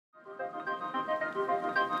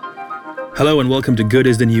Hello and welcome to Good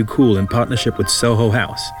is the New Cool in partnership with Soho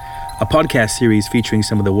House, a podcast series featuring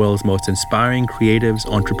some of the world's most inspiring creatives,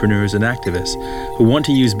 entrepreneurs, and activists who want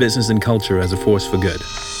to use business and culture as a force for good.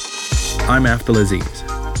 I'm Afdal Aziz.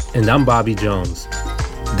 And I'm Bobby Jones.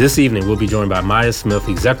 This evening, we'll be joined by Maya Smith,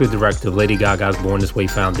 Executive Director of Lady Gaga's Born This Way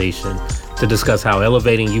Foundation, to discuss how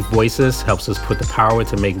elevating youth voices helps us put the power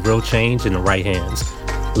to make real change in the right hands.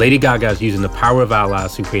 Lady Gaga is using the power of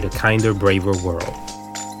allies to create a kinder, braver world.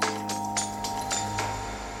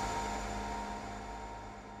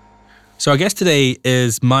 So our guest today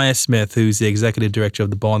is Maya Smith, who's the Executive Director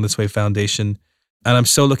of the Born This Way Foundation. And I'm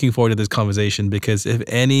so looking forward to this conversation because if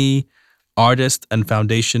any artist and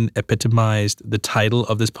foundation epitomized the title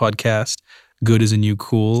of this podcast, Good is the New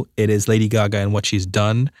Cool, it is Lady Gaga and what she's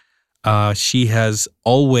done. She has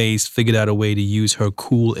always figured out a way to use her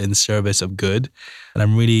cool in service of good. And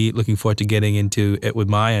I'm really looking forward to getting into it with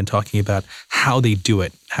Maya and talking about how they do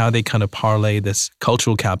it, how they kind of parlay this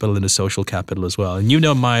cultural capital into social capital as well. And you've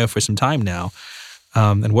known Maya for some time now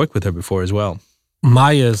and worked with her before as well.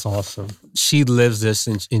 Maya is awesome. She lives this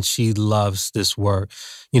and she loves this work.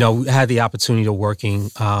 You know, we had the opportunity of working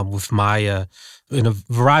with Maya in a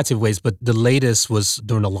variety of ways, but the latest was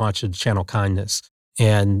during the launch of Channel Kindness.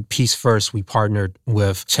 And Peace First, we partnered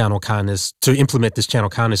with Channel Kindness to implement this Channel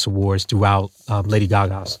Kindness Awards throughout Lady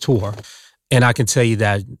Gaga's tour. And I can tell you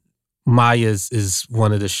that Maya is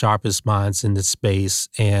one of the sharpest minds in this space.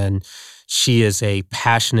 And she is a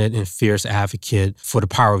passionate and fierce advocate for the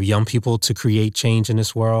power of young people to create change in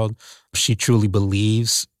this world. She truly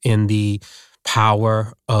believes in the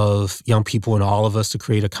power of young people and all of us to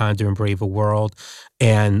create a kinder and braver world.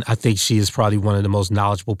 And I think she is probably one of the most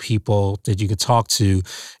knowledgeable people that you can talk to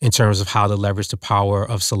in terms of how to leverage the power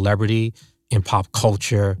of celebrity in pop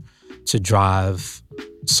culture to drive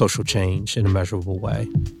social change in a measurable way.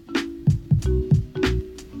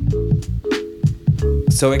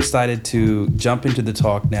 So excited to jump into the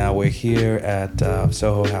talk now. We're here at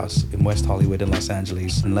Soho House in West Hollywood in Los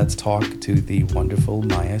Angeles. And let's talk to the wonderful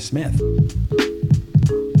Maya Smith.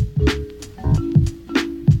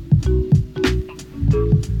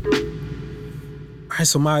 All right,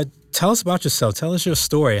 so Maya, tell us about yourself. Tell us your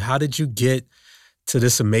story. How did you get to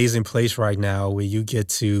this amazing place right now where you get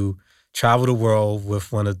to travel the world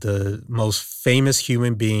with one of the most famous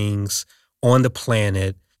human beings on the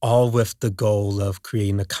planet, all with the goal of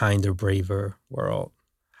creating a kinder, braver world?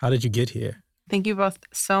 How did you get here? Thank you both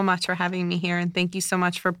so much for having me here. And thank you so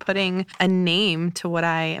much for putting a name to what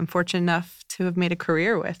I am fortunate enough to have made a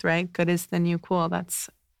career with, right? Good is the new cool. That's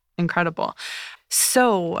incredible.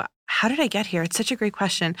 So how did I get here? It's such a great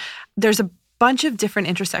question. There's a bunch of different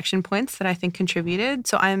intersection points that I think contributed.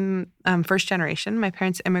 So I'm first generation. My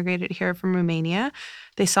parents immigrated here from Romania.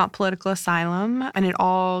 They sought political asylum, and it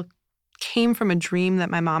all came from a dream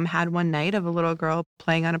that my mom had one night of a little girl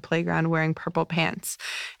playing on a playground wearing purple pants.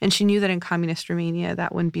 And she knew that in communist Romania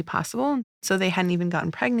that wouldn't be possible. So they hadn't even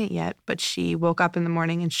gotten pregnant yet, but she woke up in the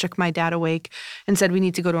morning and shook my dad awake and said, we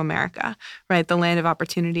need to go to America, right? The land of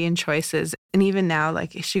opportunity and choices. And even now,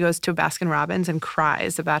 like, she goes to Baskin Robbins and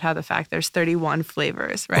cries about how the fact there's 31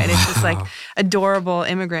 flavors, right? Wow. It's just like adorable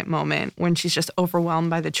immigrant moment when she's just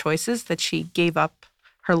overwhelmed by the choices that she gave up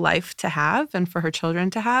her life to have and for her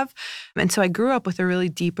children to have. And so I grew up with a really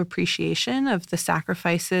deep appreciation of the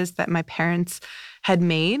sacrifices that my parents had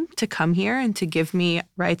made to come here and to give me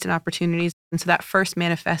rights and opportunities. And so that first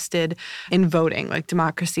manifested in voting, like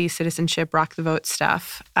democracy, citizenship, rock the vote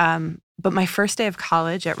stuff. But my first day of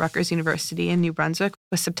college at Rutgers University in New Brunswick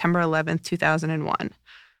was September 11th, 2001.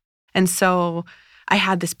 And so I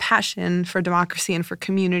had this passion for democracy and for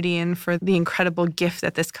community and for the incredible gift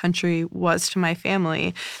that this country was to my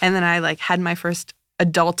family. And then I had my first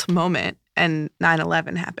adult moment and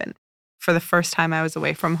 9/11 happened. For the first time I was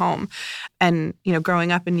away from home. And,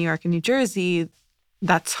 growing up in New York and New Jersey,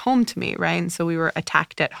 that's home to me, right? And so we were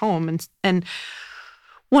attacked at home. And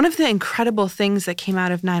one of the incredible things that came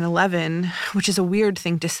out of 9/11, which is a weird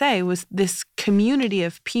thing to say, was this community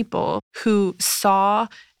of people who saw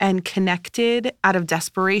and connected out of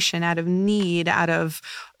desperation, out of need, out of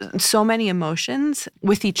so many emotions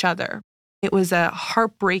with each other. It was a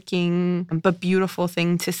heartbreaking but beautiful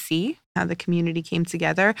thing to see how the community came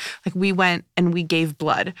together. Like, we went and we gave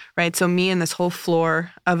blood, right? So me and this whole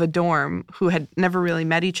floor of a dorm who had never really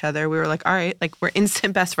met each other, we were like, all right, we're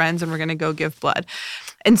instant best friends and we're going to go give blood.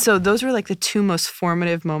 And so those were the two most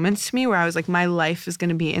formative moments to me where I was like, my life is going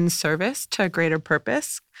to be in service to a greater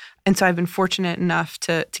purpose. And so I've been fortunate enough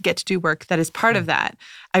to get to do work that is part of that.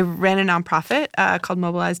 I ran a nonprofit called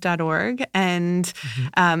Mobilize.org and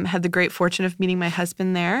had the great fortune of meeting my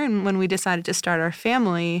husband there. And when we decided to start our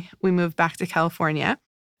family, we moved back to California.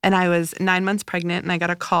 And I was 9 months pregnant, and I got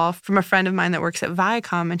a call from a friend of mine that works at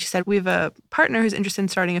Viacom. And she said, we have a partner who's interested in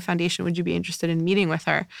starting a foundation. Would you be interested in meeting with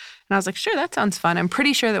her? And I was like, sure, that sounds fun. I'm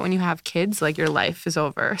pretty sure that when you have kids, like your life is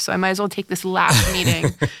over. So I might as well take this last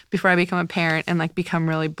meeting before I become a parent and like become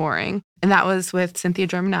really boring. And that was with Cynthia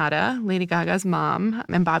Germanata, Lady Gaga's mom,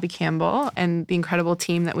 and Bobby Campbell, and the incredible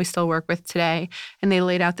team that we still work with today. And they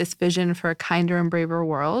laid out this vision for a kinder and braver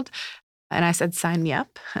world. And I said, sign me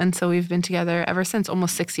up. And so we've been together ever since,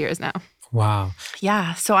 almost 6 years now. Wow.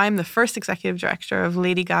 Yeah. So I'm the first executive director of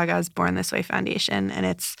Lady Gaga's Born This Way Foundation. And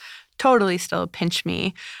it's totally still pinch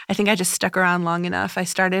me. I think I just stuck around long enough. I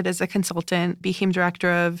started as a consultant, became director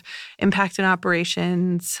of impact and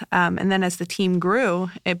operations. And then as the team grew,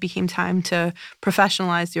 it became time to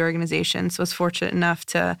professionalize the organization. So I was fortunate enough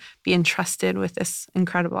to be entrusted with this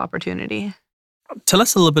incredible opportunity. Tell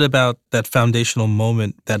us a little bit about that foundational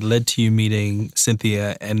moment that led to you meeting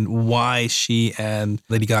Cynthia and why she and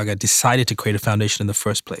Lady Gaga decided to create a foundation in the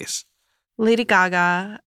first place. Lady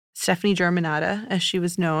Gaga, Stephanie Germanata, as she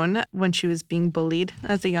was known when she was being bullied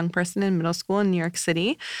as a young person in middle school in New York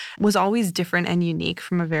City, was always different and unique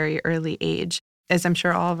from a very early age. As I'm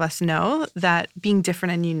sure all of us know, that being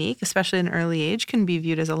different and unique, especially in an early age, can be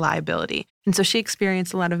viewed as a liability. And so she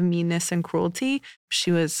experienced a lot of meanness and cruelty.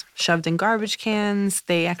 She was shoved in garbage cans.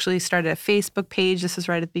 They actually started a Facebook page. This was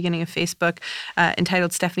right at the beginning of Facebook,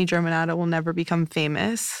 entitled Stephanie Germanata Will Never Become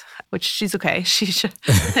Famous, which she's okay.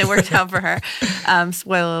 It worked out for her.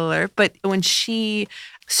 Spoiler alert. But when she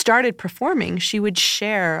started performing, she would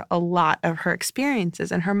share a lot of her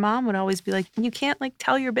experiences. And her mom would always be like, you can't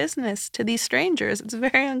tell your business to these strangers. It's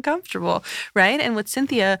very uncomfortable, right? And what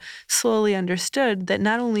Cynthia slowly understood, that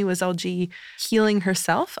not only was LG healing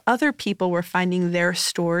herself, other people were finding their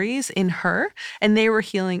stories in her, and they were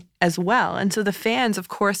healing as well. And so the fans, of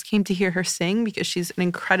course, came to hear her sing because she's an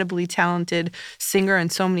incredibly talented singer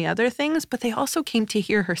and so many other things, but they also came to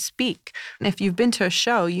hear her speak. And if you've been to a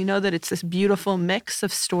show, you know that it's this beautiful mix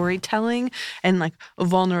of storytelling and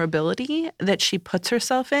vulnerability that she puts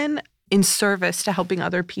herself in service to helping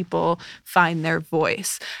other people find their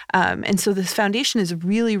voice. And so this foundation is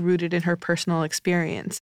really rooted in her personal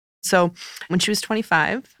experience. So when she was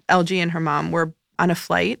 25, LG and her mom were on a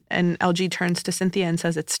flight, and LG turns to Cynthia and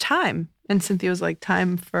says, it's time. And Cynthia was like,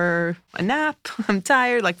 time for a nap? I'm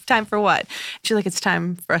tired. Time for what? She's like, it's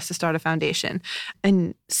time for us to start a foundation.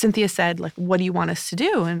 And Cynthia said, what do you want us to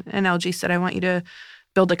do? And LG said, I want you to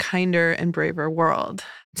build a kinder and braver world.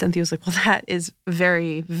 Cynthia was like, well, that is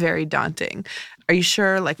very, very daunting. Are you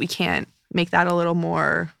sure we can't make that a little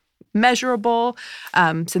more measurable?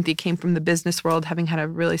 Cynthia came from the business world, having had a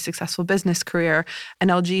really successful business career. And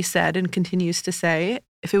LG said, and continues to say,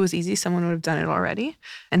 if it was easy, someone would have done it already.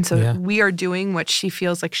 And so we are doing what she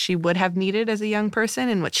feels like she would have needed as a young person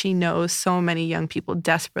and what she knows so many young people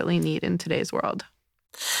desperately need in today's world.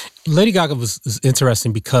 Lady Gaga was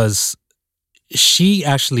interesting because she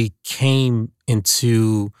actually came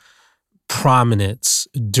into prominence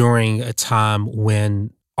during a time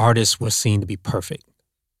when artists were seen to be perfect.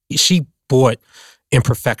 She brought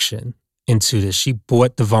imperfection into this. She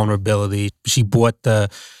brought the vulnerability. She brought the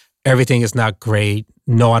everything is not great.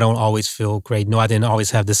 No, I don't always feel great. No, I didn't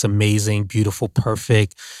always have this amazing, beautiful,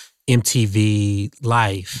 perfect MTV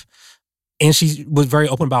life. And she was very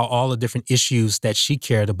open about all the different issues that she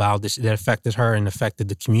cared about that affected her and affected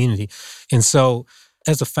the community. And so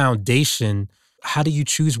as a foundation, how do you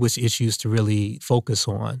choose which issues to really focus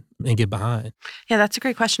on and get behind? Yeah, that's a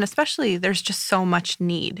great question. Especially there's just so much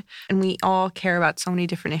need, and we all care about so many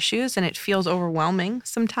different issues, and it feels overwhelming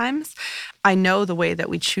sometimes. I know the way that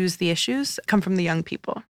we choose the issues come from the young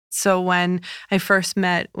people. So when I first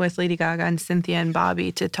met with Lady Gaga and Cynthia and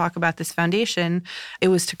Bobby to talk about this foundation, it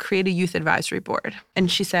was to create a youth advisory board.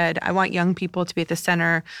 And she said, I want young people to be at the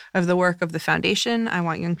center of the work of the foundation. I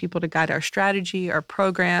want young people to guide our strategy, our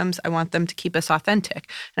programs. I want them to keep us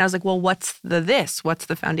authentic. And I was like, well, what's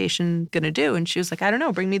the foundation going to do? And she was like, I don't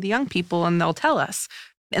know, bring me the young people and they'll tell us.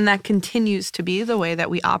 And that continues to be the way that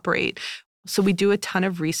we operate. So we do a ton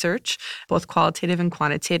of research, both qualitative and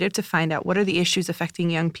quantitative, to find out what are the issues affecting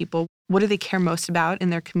young people, what do they care most about in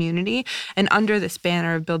their community, and under this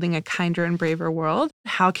banner of building a kinder and braver world,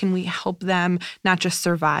 how can we help them not just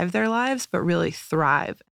survive their lives, but really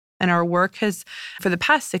thrive? And our work has, for the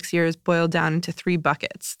past 6 years, boiled down into 3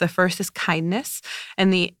 buckets. The first is kindness,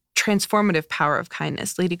 and the transformative power of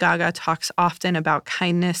kindness. Lady Gaga talks often about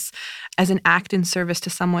kindness as an act in service to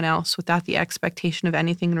someone else without the expectation of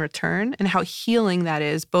anything in return, and how healing that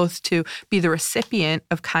is, both to be the recipient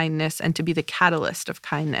of kindness and to be the catalyst of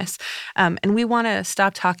kindness. And we want to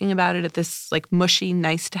stop talking about it at this like mushy,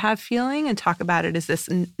 nice to have feeling and talk about it as this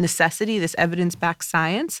necessity, this evidence-backed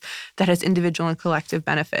science that has individual and collective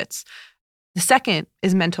benefits. The second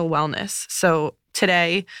is mental wellness. So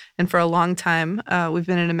today, and for a long time, we've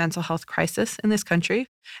been in a mental health crisis in this country.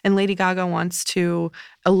 And Lady Gaga wants to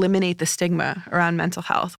eliminate the stigma around mental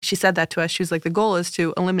health. She said that to us. She was like, the goal is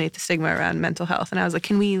to eliminate the stigma around mental health. And I was like,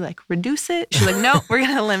 can we like reduce it? She's like, no, we're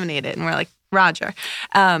going to eliminate it. And we're like, Roger.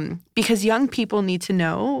 Because young people need to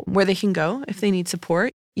know where they can go if they need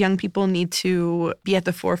support. Young people need to be at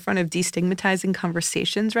the forefront of destigmatizing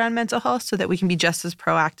conversations around mental health so that we can be just as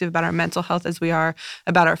proactive about our mental health as we are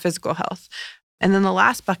about our physical health. And then the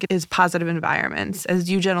last bucket is positive environments. As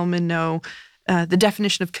you gentlemen know, the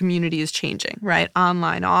definition of community is changing, right?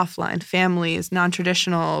 Online, offline, families,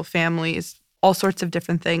 non-traditional families, all sorts of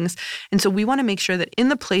different things. And so we want to make sure that in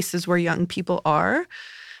the places where young people are,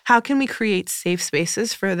 how can we create safe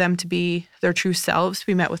spaces for them to be their true selves, to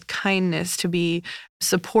be met with kindness, to be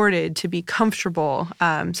supported, to be comfortable?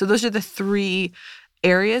 So those are the three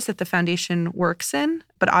areas that the foundation works in.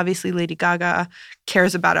 But obviously, Lady Gaga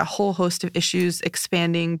cares about a whole host of issues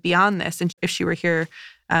expanding beyond this. And if she were here,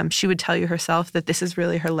 she would tell you herself that this is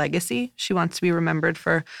really her legacy. She wants to be remembered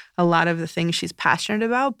for a lot of the things she's passionate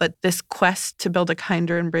about. But this quest to build a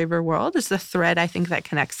kinder and braver world is the thread, I think, that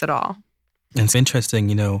connects it all. And it's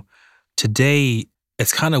interesting, today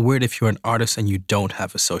it's kind of weird if you're an artist and you don't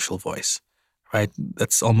have a social voice, right?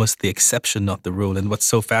 That's almost the exception, not the rule. And what's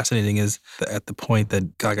so fascinating is that at the point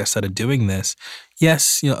that Gaga started doing this,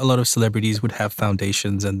 yes, a lot of celebrities would have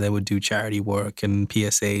foundations and they would do charity work and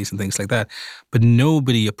PSAs and things like that. But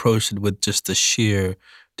nobody approached it with just the sheer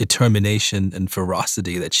determination and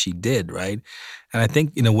ferocity that she did, right? And I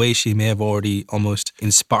think in a way she may have already almost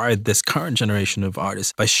inspired this current generation of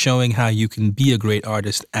artists by showing how you can be a great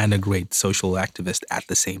artist and a great social activist at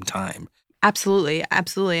the same time. Absolutely.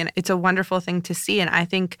 Absolutely. And it's a wonderful thing to see. And I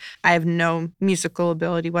think I have no musical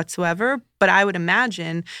ability whatsoever, but I would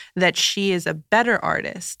imagine that she is a better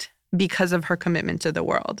artist because of her commitment to the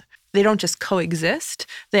world. They don't just coexist.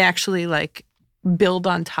 They actually build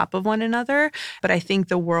on top of one another. But I think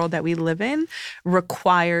the world that we live in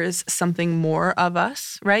requires something more of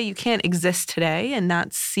us, right? You can't exist today and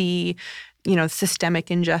not see systemic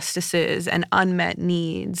injustices and unmet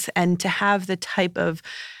needs, and to have the type of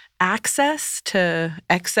access to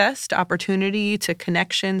opportunity, to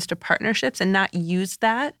connections, to partnerships, and not use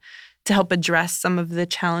that to help address some of the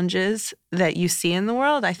challenges that you see in the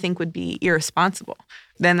world, I think would be irresponsible.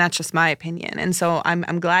 Then that's just my opinion. And so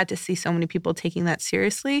I'm glad to see so many people taking that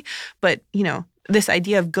seriously. But, this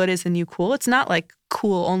idea of good is the new cool, it's not like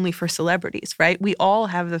cool only for celebrities, right? We all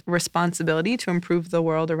have the responsibility to improve the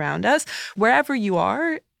world around us. Wherever you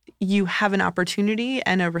are, you have an opportunity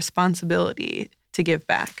and a responsibility to give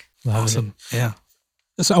back. Awesome. Yeah.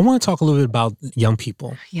 So I want to talk a little bit about young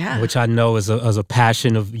people, which I know is a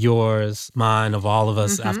passion of yours, mine, of all of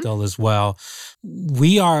us, after all as well.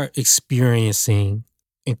 We are experiencing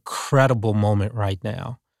incredible moment right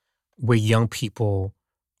now where young people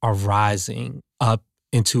are rising up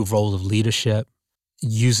into a role of leadership,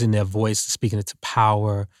 using their voice, speaking into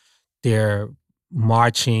power. They're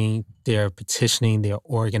marching, they're petitioning, they're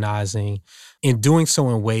organizing, and doing so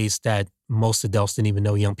in ways that most adults didn't even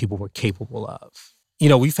know young people were capable of.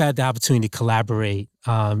 We've had the opportunity to collaborate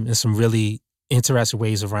in some really interesting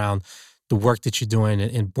ways around the work that you're doing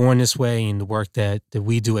in Born This Way and the work that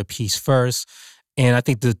we do at Peace First. And I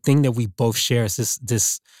think the thing that we both share is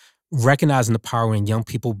this recognizing the power in young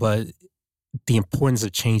people, but the importance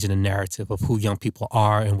of changing the narrative of who young people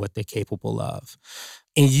are and what they're capable of.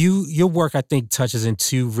 And your work, I think, touches in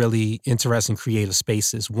two really interesting creative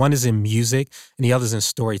spaces. One is in music and the other is in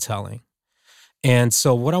storytelling. And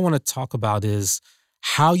so what I want to talk about is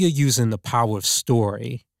how you're using the power of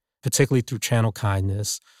story, particularly through Channel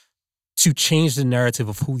Kindness, to change the narrative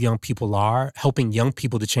of who young people are, helping young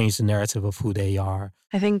people to change the narrative of who they are.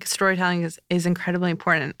 I think storytelling is incredibly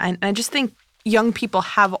important. I just think young people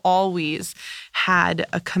have always had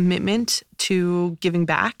a commitment to giving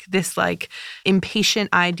back, this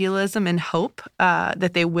impatient idealism and hope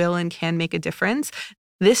that they will and can make a difference.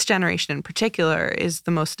 This generation in particular is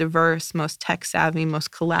the most diverse, most tech-savvy,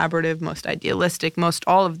 most collaborative, most idealistic, most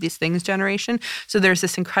all of these things generation. So there's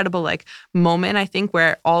this incredible moment, I think,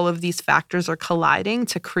 where all of these factors are colliding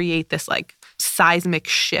to create this seismic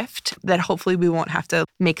shift that hopefully we won't have to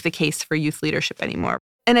make the case for youth leadership anymore.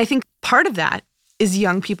 And I think part of that is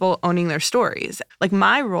young people owning their stories. Like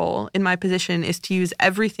my role in my position is to use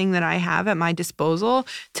everything that I have at my disposal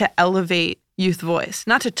to elevate youth voice,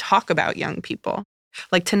 not to talk about young people.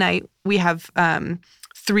 Like tonight, we have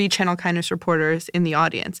 3 Channel Kindness reporters in the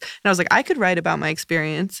audience. And I was like, I could write about my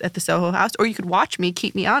experience at the Soho House, or you could watch me,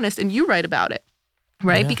 keep me honest, and you write about it,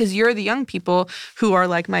 right? Yeah. Because you're the young people who are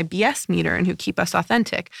like my BS meter and who keep us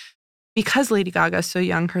authentic. Because Lady Gaga is so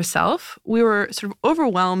young herself, we were sort of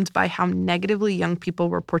overwhelmed by how negatively young people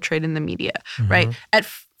were portrayed in the media, right? At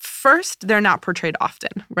first, they're not portrayed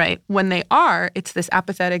often, right? When they are, it's this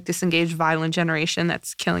apathetic, disengaged, violent generation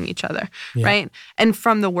that's killing each other, right? And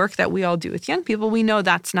from the work that we all do with young people, we know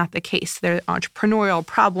that's not the case. They're entrepreneurial,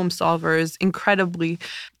 problem solvers, incredibly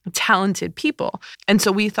talented people. And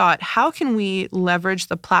so we thought, how can we leverage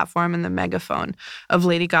the platform and the megaphone of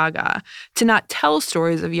Lady Gaga to not tell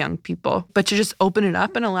stories of young people, but to just open it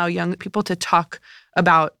up and allow young people to talk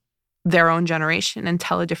about their own generation and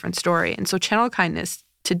tell a different story. And so Channel Kindness,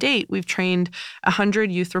 to date, we've trained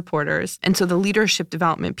 100 youth reporters. And so the leadership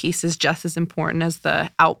development piece is just as important as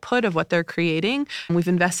the output of what they're creating. And we've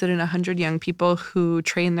invested in 100 young people who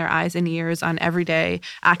train their eyes and ears on everyday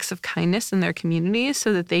acts of kindness in their communities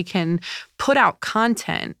so that they can put out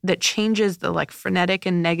content that changes the like frenetic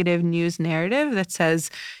and negative news narrative that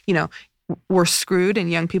says, you know, we're screwed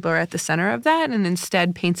and young people are at the center of that, and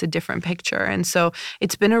instead paints a different picture. And so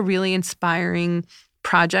it's been a really inspiring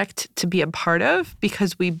project to be a part of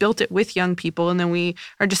because we built it with young people and then we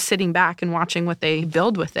are just sitting back and watching what they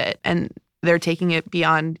build with it. And they're taking it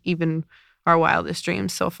beyond even our wildest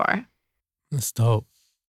dreams so far. That's dope.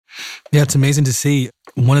 Yeah, it's amazing to see.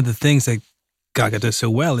 One of the things that Gaga does so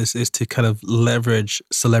well is to kind of leverage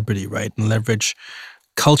celebrity, right? And leverage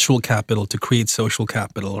cultural capital to create social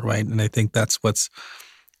capital, right? And I think that's what's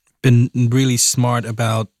been really smart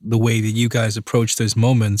about the way that you guys approach those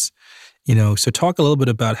moments. You know, so talk a little bit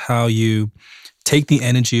about how you take the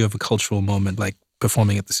energy of a cultural moment like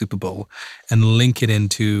performing at the Super Bowl and link it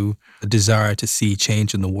into a desire to see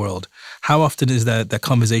change in the world. How often is that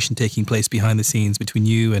conversation taking place behind the scenes between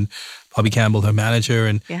you and Bobby Campbell, her manager,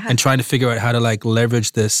 and trying to figure out how to like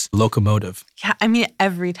leverage this locomotive? Yeah, I mean,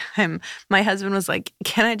 every time my husband was like,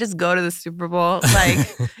 can I just go to the Super Bowl? Like,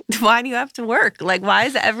 why do you have to work? Like, why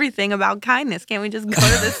is everything about kindness? Can't we just go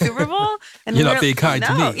to the Super Bowl? And You're not being kind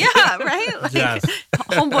to me. Yeah, right? Like, Yes.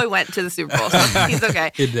 Homeboy went to the Super Bowl, so he's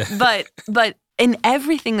okay. But in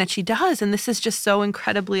everything that she does, and this is just so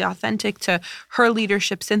incredibly authentic to her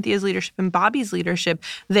leadership, Cynthia's leadership, and Bobby's leadership,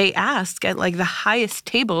 they ask at like the highest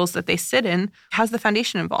tables that they sit in, how's the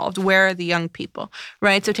foundation involved? Where are the young people,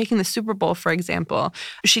 right? So taking the Super Bowl, for example,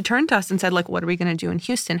 she turned to us and said, like, what are we going to do in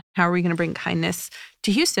Houston? How are we going to bring kindness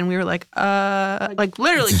to Houston? We were like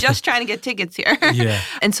literally just trying to get tickets here. Yeah.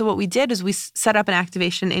 And so what we did is we set up an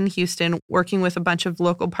activation in Houston, working with a bunch of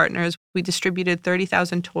local partners. We distributed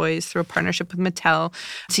 30,000 toys through a partnership with Mattel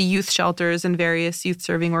to youth shelters and various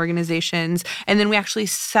youth-serving organizations. And then we actually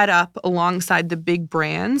set up alongside the big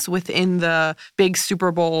brands within the big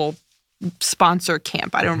Super Bowl sponsor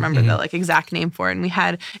camp. I don't remember the like exact name for it.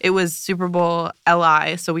 And it was Super Bowl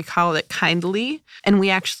LI, so we called it Kindly. And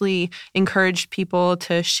we actually encouraged people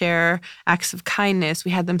to share acts of kindness.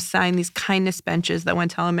 We had them sign these kindness benches that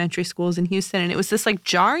went to elementary schools in Houston. And it was this like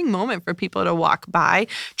jarring moment for people to walk by,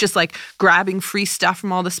 just like grabbing free stuff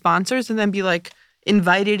from all the sponsors and then be like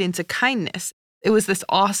invited into kindness. It was this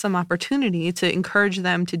awesome opportunity to encourage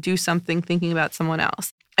them to do something thinking about someone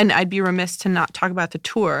else. And I'd be remiss to not talk about the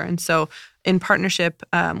tour. And so in partnership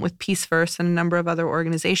with Peace First and a number of other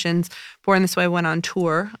organizations, Born This Way went on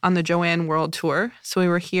tour on the Joanne World Tour. So we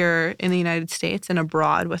were here in the United States and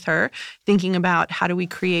abroad with her, thinking about how do we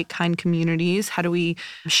create kind communities? How do we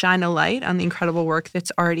shine a light on the incredible work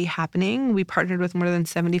that's already happening? We partnered with more than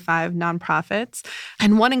 75 nonprofits.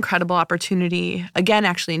 And one incredible opportunity, again,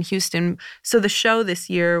 actually in Houston. So the show this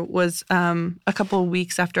year was a couple of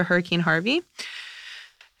weeks after Hurricane Harvey.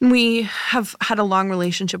 We have had a long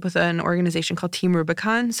relationship with an organization called Team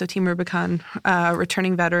Rubicon. So Team Rubicon,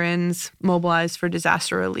 returning veterans mobilized for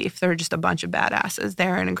disaster relief. They're just a bunch of badasses.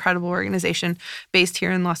 They're an incredible organization based here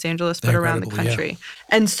in Los Angeles, but around the country.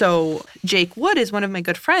 Yeah. And so Jake Wood is one of my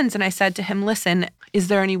good friends. And I said to him, listen, is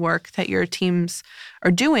there any work that your teams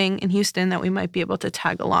are doing in Houston that we might be able to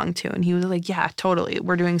tag along to? And he was like, yeah, totally.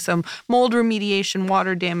 We're doing some mold remediation,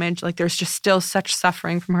 water damage. Like there's just still such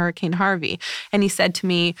suffering from Hurricane Harvey. And he said to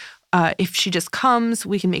me, if she just comes,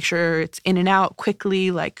 we can make sure it's in and out quickly.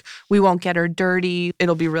 Like we won't get her dirty.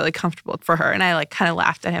 It'll be really comfortable for her. And I like kind of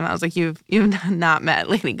laughed at him. I was like, you've not met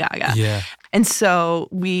Lady Gaga. Yeah. And so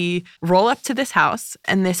we roll up to this house,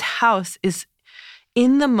 and this house is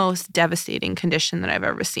in the most devastating condition that I've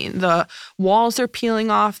ever seen. The walls are peeling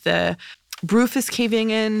off, the roof is caving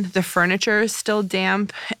in, the furniture is still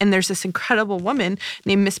damp, and there's this incredible woman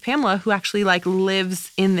named Miss Pamela who actually like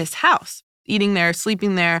lives in this house, eating there,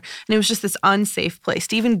 sleeping there, and it was just this unsafe place.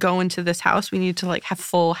 To even go into this house, we needed to like have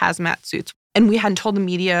full hazmat suits. And we hadn't told the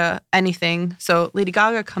media anything. So Lady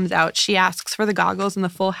Gaga comes out, she asks for the goggles and the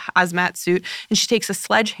full hazmat suit, and she takes a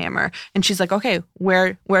sledgehammer and she's like, okay,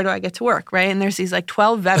 where do I get to work, right? And there's these like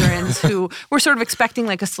 12 veterans who were sort of expecting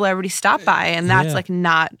like a celebrity stop by, and that's like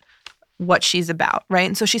not what she's about, right?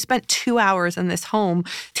 And so she spent 2 hours in this home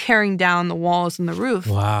tearing down the walls and the roof.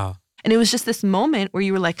 Wow. And it was just this moment where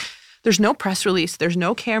you were like, there's no press release, there's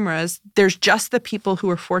no cameras, there's just the people who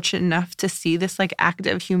are fortunate enough to see this like act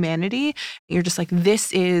of humanity. You're just like,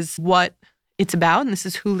 this is what it's about, and this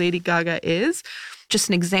is who Lady Gaga is. Just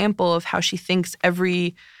an example of how she thinks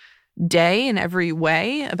every day in every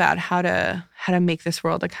way about how to make this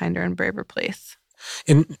world a kinder and braver place.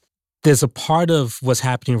 And there's a part of what's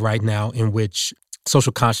happening right now in which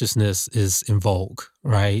social consciousness is in vogue,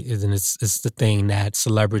 right? And it's the thing that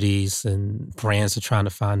celebrities and brands are trying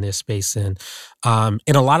to find their space in. And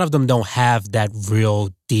a lot of them don't have that real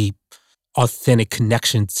deep, authentic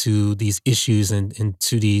connection to these issues and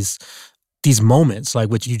to these moments like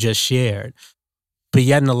what you just shared. But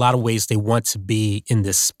yet in a lot of ways they want to be in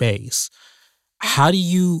this space. How do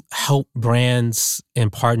you help brands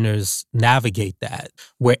and partners navigate that,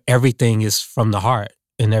 where everything is from the heart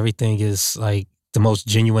and everything is like the most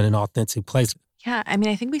genuine and authentic place? Yeah, I mean,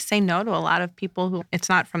 I think we say no to a lot of people who it's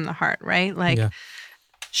not from the heart, right? Like,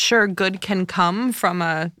 sure, good can come from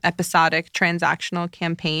a episodic transactional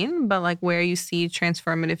campaign, but like where you see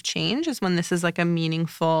transformative change is when this is like a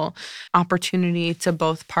meaningful opportunity to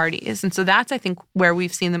both parties. And so that's, I think, where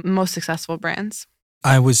we've seen the most successful brands.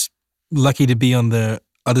 I was lucky to be on the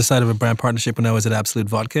other side of a brand partnership when I was at Absolut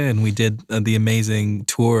Vodka, and we did the amazing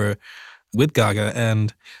tour with Gaga.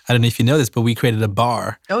 And I don't know if you know this, but we created a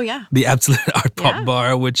bar. Oh, yeah. The Absolut Art Pop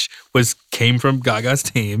Bar, which came from Gaga's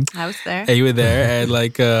team. I was there. And you were there. And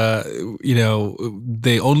like,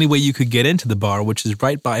 the only way you could get into the bar, which is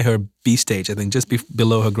right by her B stage, I think just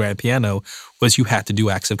below her grand piano, was you had to do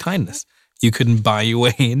acts of kindness. You couldn't buy your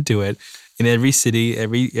way into it. In every city,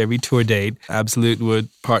 every tour date, Absolut would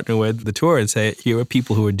partner with the tour and say, here are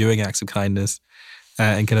people who are doing acts of kindness.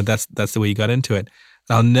 And kind of that's the way you got into it.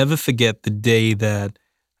 I'll never forget the day that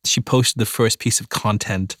she posted the first piece of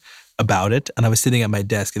content about it. And I was sitting at my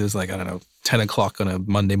desk. It was like, 10 o'clock on a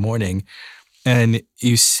Monday morning. And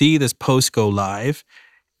you see this post go live.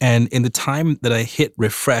 And in the time that I hit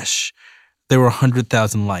refresh, there were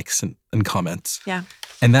 100,000 likes and comments. Yeah.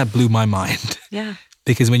 And that blew my mind. Yeah.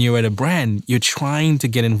 Because when you're at a brand, you're trying to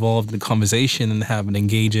get involved in the conversation and have an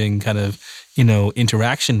engaging kind of,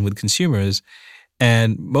 interaction with consumers.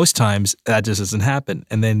 And most times that just doesn't happen.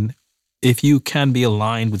 And then if you can be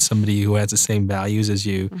aligned with somebody who has the same values as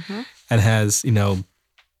you and has,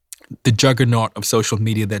 the juggernaut of social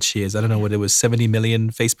media that she is, I don't know what it was, 70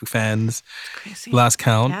 million Facebook fans, Crazy. Last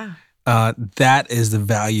count. Yeah. That is the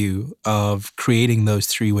value of creating those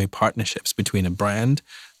three-way partnerships between a brand,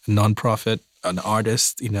 a nonprofit, an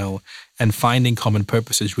artist, and finding common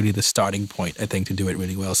purpose is really the starting point, I think, to do it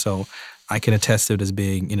really well. So I can attest to it as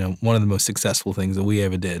being, one of the most successful things that we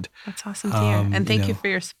ever did. That's awesome to hear. And thank you for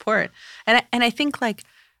your support. And I think like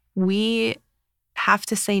we have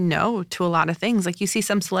to say no to a lot of things. Like you see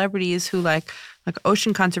some celebrities who like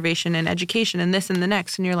ocean conservation and education and this and the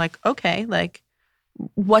next. And you're like, okay, like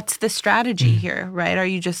what's the strategy here, right? Are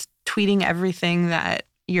you just tweeting everything that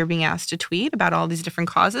you're being asked to tweet about all these different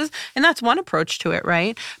causes? And that's one approach to it,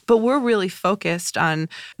 right? But we're really focused on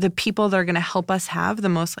the people that are going to help us have the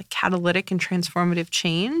most like catalytic and transformative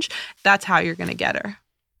change. That's how you're going to get her.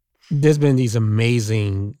 There's been these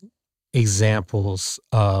amazing examples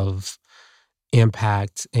of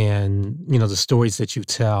impact and, the stories that you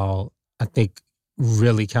tell, I think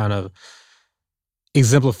really kind of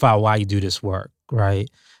exemplify why you do this work, right?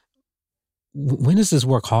 When does this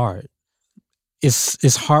work hard? It's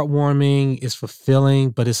heartwarming, it's fulfilling,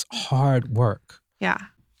 but it's hard work. Yeah.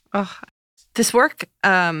 Oh, this work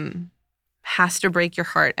has to break your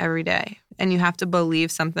heart every day. And you have to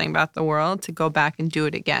believe something about the world to go back and do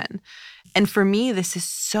it again. And for me, this is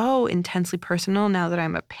so intensely personal now that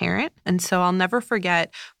I'm a parent. And so I'll never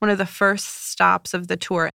forget one of the first stops of the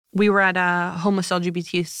tour. We were at a homeless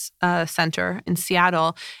LGBT center in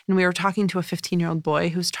Seattle, and we were talking to a 15-year-old boy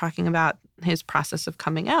who's talking about his process of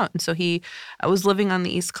coming out. And so he was living on the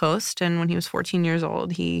East Coast, and when he was 14 years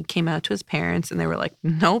old, he came out to his parents, and they were like,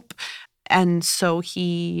 nope. And so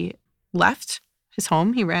he left his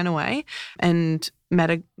home. He ran away and met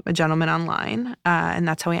a gentleman online. And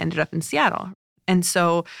that's how he ended up in Seattle. And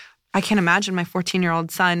so I can't imagine my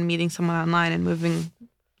 14-year-old son meeting someone online and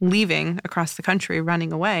leaving across the country,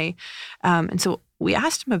 running away. And so we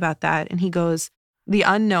asked him about that. And he goes, the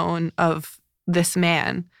unknown of this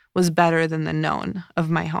man was better than the known of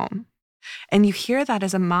my home. And you hear that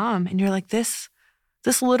as a mom and you're like, this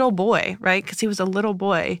little boy, right? Because he was a little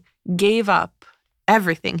boy, gave up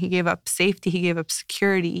everything. He gave up safety. He gave up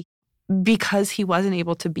security because he wasn't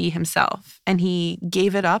able to be himself. And he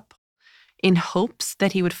gave it up in hopes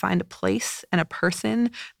that he would find a place and a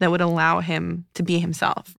person that would allow him to be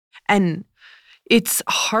himself. And it's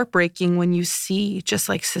heartbreaking when you see just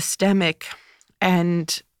like systemic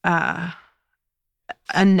and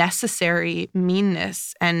unnecessary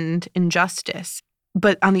meanness and injustice.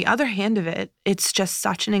 But on the other hand of it, it's just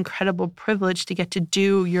such an incredible privilege to get to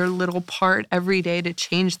do your little part every day to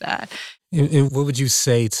change that. And what would you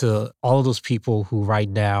say to all of those people who right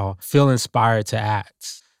now feel inspired to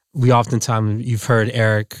act? We oftentimes, you've heard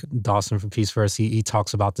Eric Dawson from Peace First, he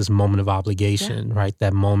talks about this moment of obligation, right?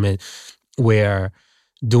 That moment where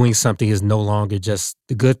doing something is no longer just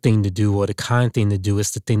the good thing to do or the kind thing to do.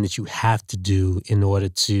 It's the thing that you have to do in order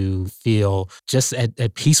to feel just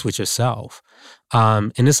at peace with yourself.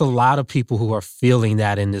 And there's a lot of people who are feeling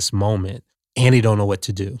that in this moment and they don't know what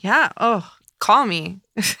to do. Yeah. Oh, call me.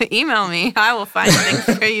 Email me. I will find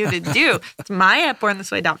things for you to do. It's Maya at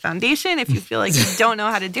BornThisWay.Foundation if you feel like you don't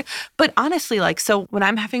know how to do. But honestly, so when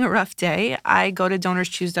I'm having a rough day, I go to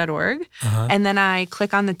DonorsChoose.org and then I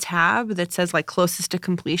click on the tab that says closest to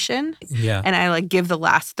completion. Yeah. And I give the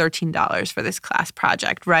last $13 for this class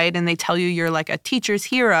project, right? And they tell you you're a teacher's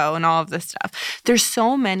hero and all of this stuff. There's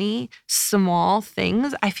so many small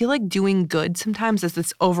things. I feel like doing good sometimes is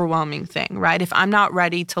this overwhelming thing, right? If I'm not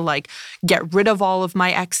ready to get rid of all of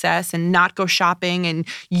my excess and not go shopping and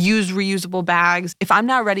use reusable bags, if I'm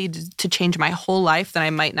not ready to change my whole life, then I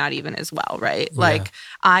might not even as well, right? Yeah.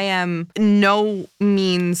 I am no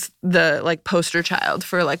means the poster child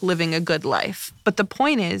for living a good life. But the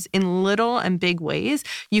point is, in little and big ways,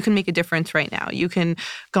 you can make a difference right now. You can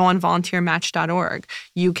go on volunteermatch.org.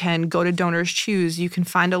 You can go to Donors Choose. You can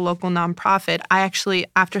find a local nonprofit. I actually,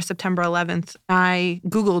 after September 11th, I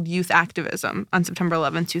Googled youth activism on September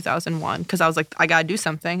 11th, 2001, because I was I got to do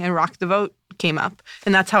something, and Rock the Vote came up.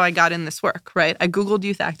 And that's how I got in this work, right? I Googled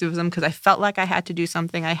youth activism because I felt like I had to do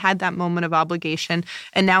something. I had that moment of obligation,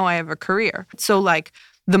 and now I have a career. So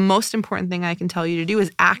the most important thing I can tell you to do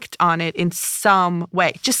is act on it in some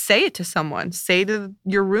way. Just say it to someone. Say to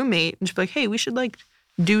your roommate and just be hey, we should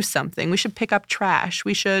do something. We should pick up trash.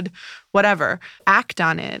 We should whatever. Act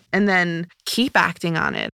on it and then keep acting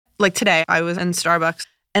on it. Today, I was in Starbucks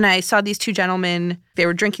and I saw these two gentlemen. They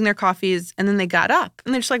were drinking their coffees and then they got up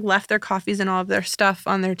and they just left their coffees and all of their stuff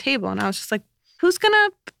on their table. And I was just who's going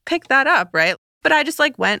to pick that up, right? But I just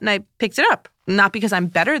went and I picked it up. Not because I'm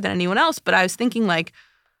better than anyone else, but I was thinking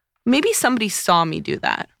maybe somebody saw me do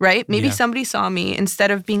that, right? Maybe somebody saw me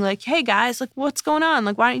instead of being hey guys, what's going on?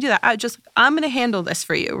 Why don't you do that? I'm going to handle this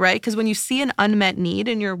for you, right? Because when you see an unmet need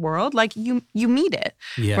in your world, you meet it,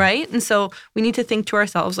 right? And so we need to think to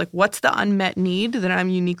ourselves, what's the unmet need that I'm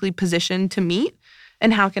uniquely positioned to meet?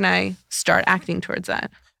 And how can I start acting towards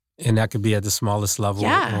that? And that could be at the smallest level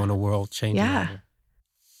on a world-changing level.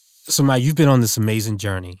 So, Maya, you've been on this amazing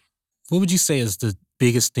journey. What would you say is the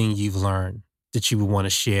biggest thing you've learned that you would want to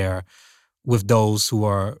share with those who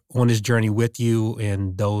are on this journey with you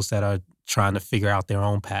and those that are trying to figure out their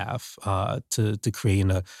own path to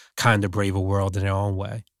creating a kinder, braver world in their own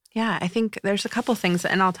way? Yeah, I think there's a couple things,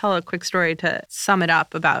 and I'll tell a quick story to sum it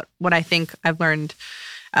up about what I think I've learned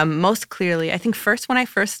most clearly. I think first, when I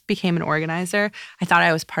first became an organizer, I thought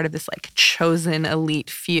I was part of this chosen elite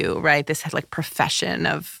few, right? This profession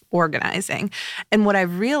of organizing. And what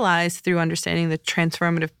I've realized through understanding the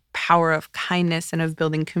transformative power of kindness and of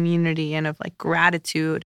building community and of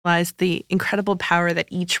gratitude lies the incredible power that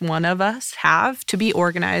each one of us have to be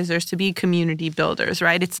organizers, to be community builders,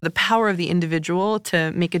 right? It's the power of the individual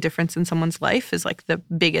to make a difference in someone's life is the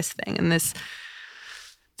biggest thing. And this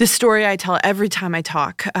story I tell every time I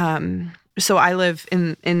talk. So I live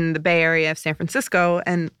in the Bay Area of San Francisco,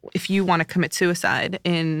 and if you want to commit suicide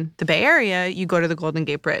in the Bay Area, you go to the Golden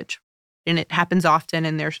Gate Bridge. And it happens often,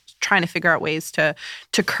 and they're trying to figure out ways to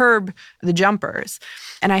curb the jumpers.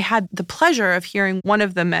 And I had the pleasure of hearing one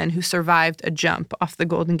of the men who survived a jump off the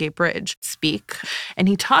Golden Gate Bridge speak. And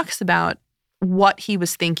he talks about what he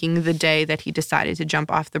was thinking the day that he decided to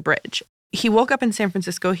jump off the bridge. He woke up in San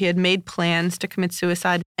Francisco. He had made plans to commit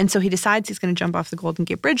suicide. And so he decides he's going to jump off the Golden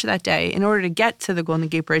Gate Bridge that day. In order to get to the Golden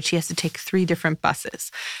Gate Bridge, he has to take 3 different buses.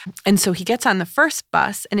 And so he gets on the first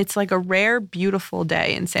bus, and it's like a rare, beautiful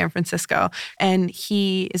day in San Francisco. And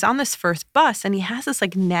he is on this first bus, and he has this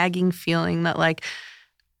like nagging feeling that like,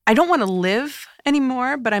 I don't want to live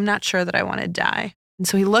anymore, but I'm not sure that I want to die. And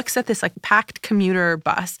so he looks at this like packed commuter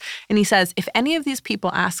bus, and he says, if any of these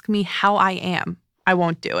people ask me how I am, I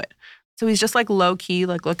won't do it. So he's just like low key,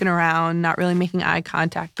 like looking around, not really making eye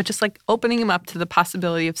contact, but just like opening him up to the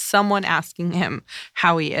possibility of someone asking him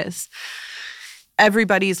how he is.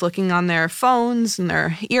 Everybody's looking on their phones and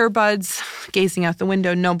their earbuds, gazing out the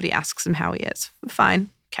window. Nobody asks him how he is.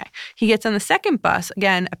 Fine. Okay. He gets on the second bus,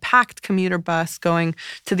 again, a packed commuter bus going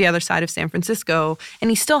to the other side of San Francisco. And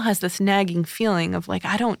he still has this nagging feeling of like,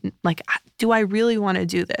 do I really want to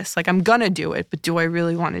do this? Like, I'm going to do it, but do I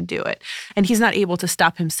really want to do it? And he's not able to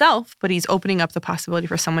stop himself, but he's opening up the possibility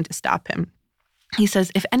for someone to stop him. He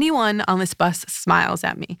says, if anyone on this bus smiles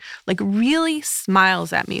at me, like really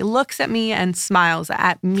smiles at me, looks at me and smiles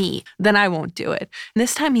at me, then I won't do it. And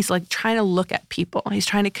this time he's like trying to look at people. He's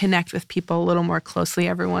trying to connect with people a little more closely.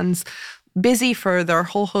 Everyone's busy for their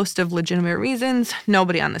whole host of legitimate reasons.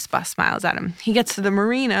 Nobody on this bus smiles at him. He gets to the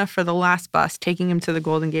marina for the last bus, taking him to the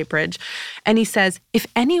Golden Gate Bridge. And he says, if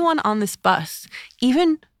anyone on this bus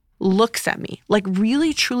even looks at me, like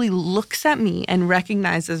really truly looks at me and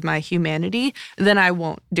recognizes my humanity, then I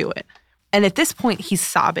won't do it. And at this point, he's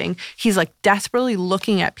sobbing. He's like desperately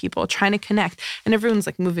looking at people, trying to connect. And everyone's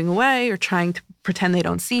like moving away or trying to pretend they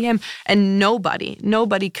don't see him. And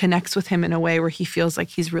nobody connects with him in a way where he feels like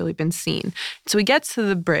he's really been seen. So he gets to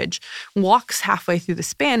the bridge, walks halfway through the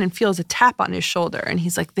span and feels a tap on his shoulder. And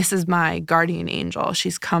he's like, this is my guardian angel.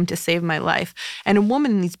 She's come to save my life. And a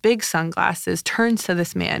woman in these big sunglasses turns to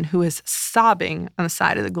this man who is sobbing on the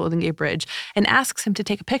side of the Golden Gate Bridge and asks him to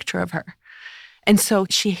take a picture of her. And so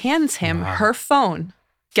she hands him her phone,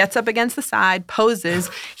 gets up against the side, poses.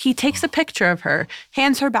 He takes a picture of her,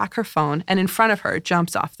 hands her back her phone, and in front of her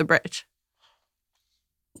jumps off the bridge.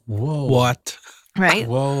 Whoa. What? Right?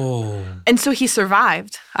 Whoa. And so he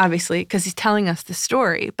survived, obviously, because he's telling us the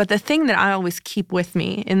story. But the thing that I always keep with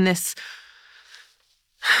me in this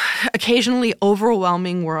occasionally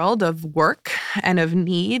overwhelming world of work and of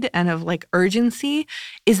need and of like urgency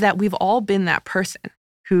is that we've all been that person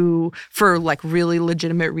who, for like really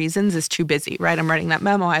legitimate reasons, is too busy, right? I'm writing that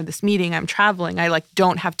memo, I have this meeting, I'm traveling, I like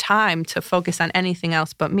don't have time to focus on anything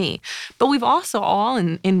else but me. But we've also all,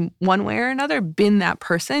 in one way or another, been that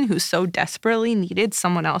person who so desperately needed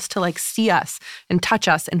someone else to like see us and touch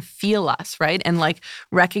us and feel us, right? And like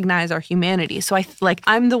recognize our humanity. So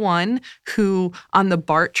I'm the one who on the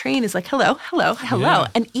BART train is like, hello. Yeah.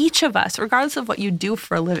 And each of us, regardless of what you do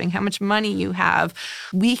for a living, how much money you have,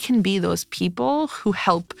 we can be those people who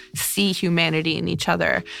help see humanity in each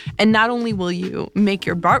other. And not only will you make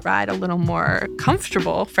your BART ride a little more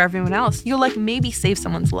comfortable for everyone else, you'll like maybe save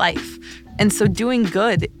someone's life. And so doing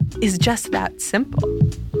good is just that simple.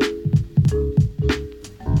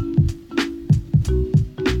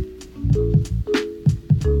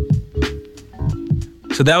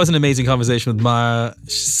 So that was an amazing conversation with Maya.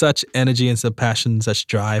 Such energy and such passion, such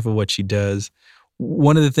drive for what she does.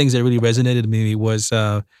 One of the things that really resonated with me was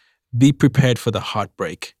be prepared for the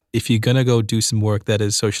heartbreak. If you're going to go do some work that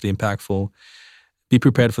is socially impactful, be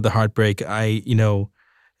prepared for the heartbreak.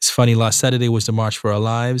 It's funny, last Saturday was the March for Our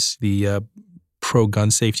Lives, the pro-gun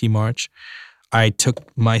safety march. I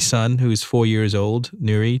took my son, who's 4 years old,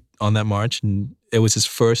 Nuri, on that march, and it was his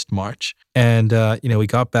first march. And, we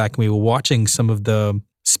got back and we were watching some of the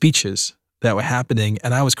speeches that were happening,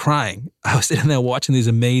 and I was crying. I was sitting there watching these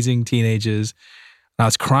amazing teenagers. I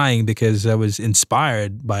was crying because I was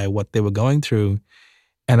inspired by what they were going through.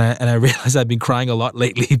 And I realized I've been crying a lot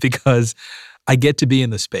lately because I get to be in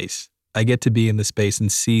the space. I get to be in the space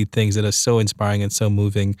and see things that are so inspiring and so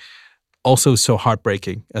moving, also so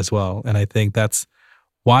heartbreaking as well. And I think that's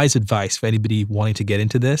wise advice for anybody wanting to get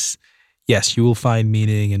into this. Yes, you will find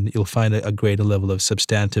meaning and you'll find a greater level of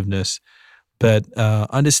substantiveness, but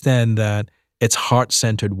understand that it's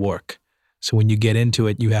heart-centered work. So when you get into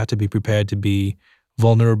it, you have to be prepared to be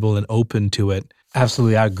vulnerable and open to it.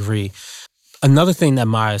 Absolutely, I agree. Another thing that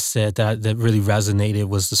Maya said that really resonated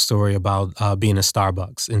was the story about being in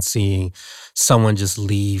Starbucks and seeing someone just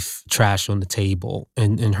leave trash on the table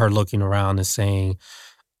and her looking around and saying,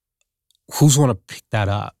 who's going to pick that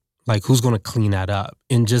up? Like, who's going to clean that up?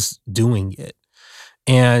 And just doing it.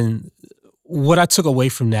 And what I took away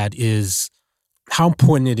from that is how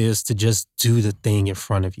important it is to just do the thing in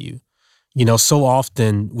front of you. So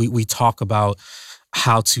often we talk about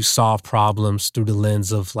how to solve problems through the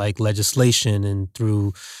lens of like legislation and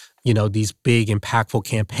through, these big impactful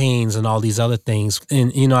campaigns and all these other things.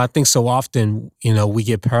 And, I think so often, we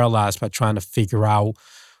get paralyzed by trying to figure out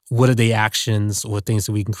what are the actions or things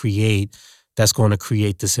that we can create that's going to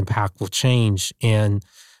create this impactful change. And,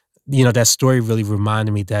 that story really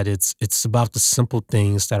reminded me that it's about the simple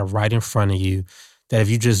things that are right in front of you that if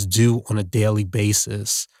you just do on a daily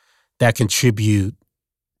basis, that contribute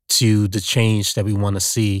to the change that we want to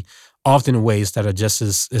see, often in ways that are just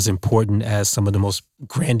as important as some of the most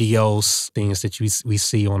grandiose things that we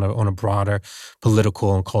see on a broader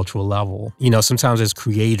political and cultural level. Sometimes as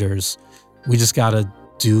creators, we just got to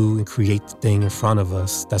do and create the thing in front of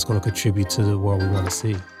us that's going to contribute to the world we want to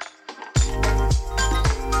see.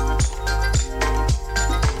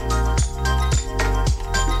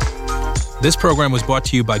 This program was brought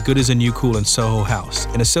to you by Good is a New Cool and Soho House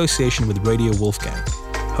in association with Radio Wolfgang,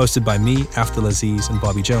 hosted by me, Afdhel Aziz, and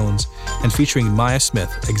Bobby Jones, and featuring Maya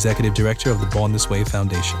Smith, Executive Director of the Born This Way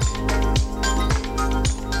Foundation.